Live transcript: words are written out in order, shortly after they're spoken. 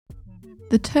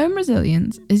The term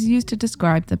resilience is used to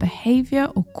describe the behaviour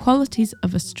or qualities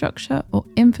of a structure or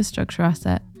infrastructure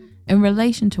asset in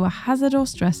relation to a hazard or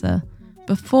stressor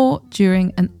before,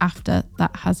 during and after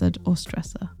that hazard or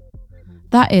stressor.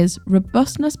 That is,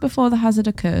 robustness before the hazard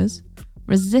occurs,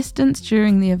 resistance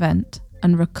during the event,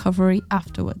 and recovery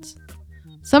afterwards.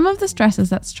 Some of the stresses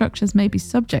that structures may be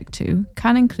subject to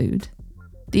can include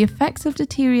the effects of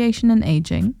deterioration and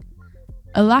ageing,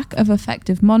 a lack of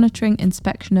effective monitoring,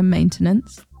 inspection and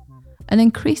maintenance, an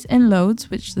increase in loads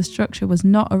which the structure was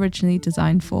not originally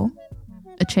designed for,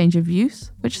 a change of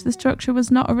use which the structure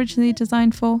was not originally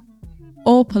designed for,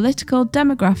 or political,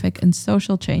 demographic and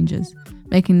social changes,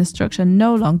 making the structure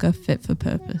no longer fit for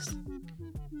purpose.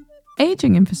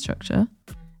 Aging infrastructure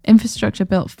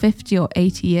built 50 or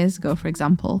 80 years ago, for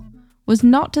example, was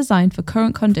not designed for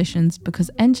current conditions because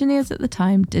engineers at the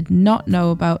time did not know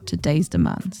about today's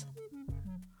demands.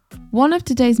 One of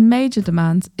today's major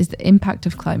demands is the impact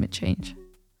of climate change.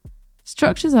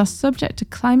 Structures are subject to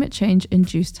climate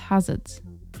change-induced hazards.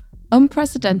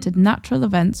 Unprecedented natural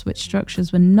events which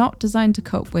structures were not designed to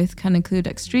cope with can include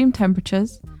extreme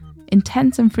temperatures,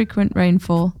 intense and frequent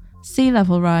rainfall, sea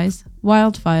level rise,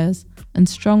 wildfires, and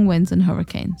strong winds and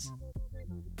hurricanes.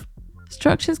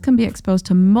 Structures can be exposed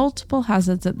to multiple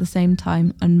hazards at the same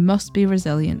time and must be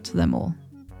resilient to them all.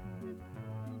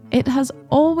 It has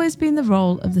always been the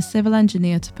role of the civil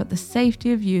engineer to put the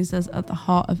safety of users at the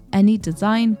heart of any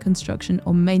design, construction,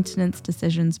 or maintenance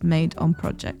decisions made on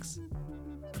projects.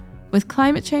 With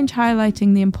climate change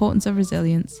highlighting the importance of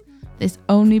resilience, this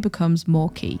only becomes more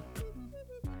key.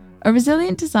 A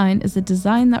resilient design is a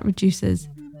design that reduces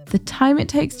the time it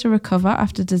takes to recover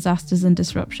after disasters and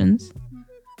disruptions,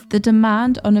 the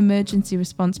demand on emergency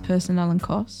response personnel and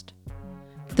cost,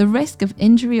 the risk of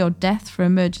injury or death for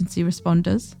emergency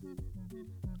responders,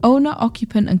 owner,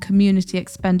 occupant and community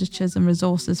expenditures and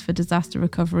resources for disaster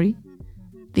recovery,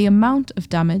 the amount of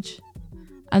damage,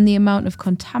 and the amount of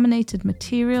contaminated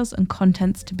materials and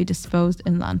contents to be disposed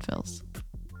in landfills.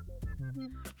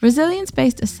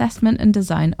 Resilience-based assessment and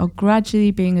design are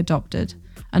gradually being adopted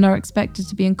and are expected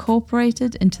to be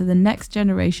incorporated into the next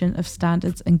generation of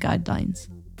standards and guidelines.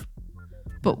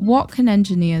 But what can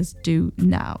engineers do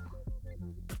now?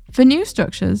 For new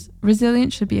structures,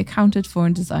 resilience should be accounted for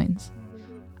in designs,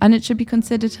 and it should be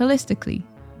considered holistically,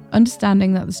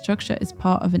 understanding that the structure is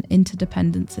part of an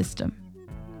interdependent system.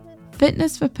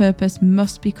 Fitness for purpose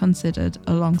must be considered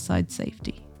alongside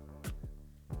safety.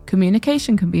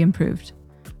 Communication can be improved.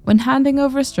 When handing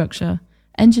over a structure,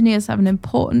 engineers have an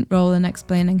important role in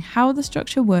explaining how the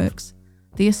structure works,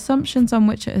 the assumptions on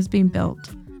which it has been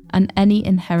built, and any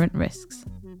inherent risks.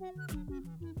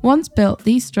 Once built,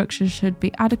 these structures should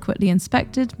be adequately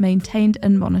inspected, maintained,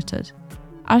 and monitored,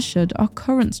 as should our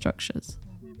current structures.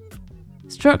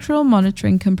 Structural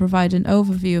monitoring can provide an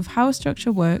overview of how a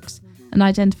structure works and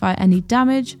identify any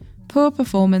damage, poor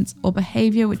performance, or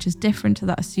behaviour which is different to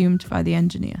that assumed by the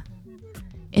engineer.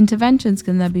 Interventions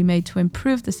can then be made to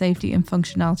improve the safety and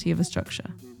functionality of a structure.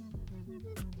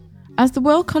 As the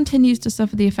world continues to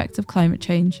suffer the effects of climate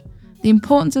change, the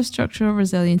importance of structural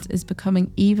resilience is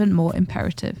becoming even more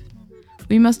imperative.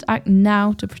 We must act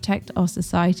now to protect our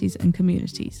societies and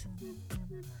communities.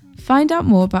 Find out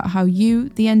more about how you,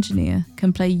 the engineer,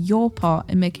 can play your part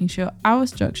in making sure our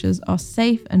structures are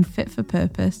safe and fit for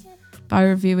purpose by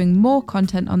reviewing more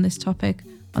content on this topic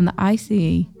on the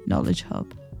ICE Knowledge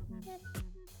Hub.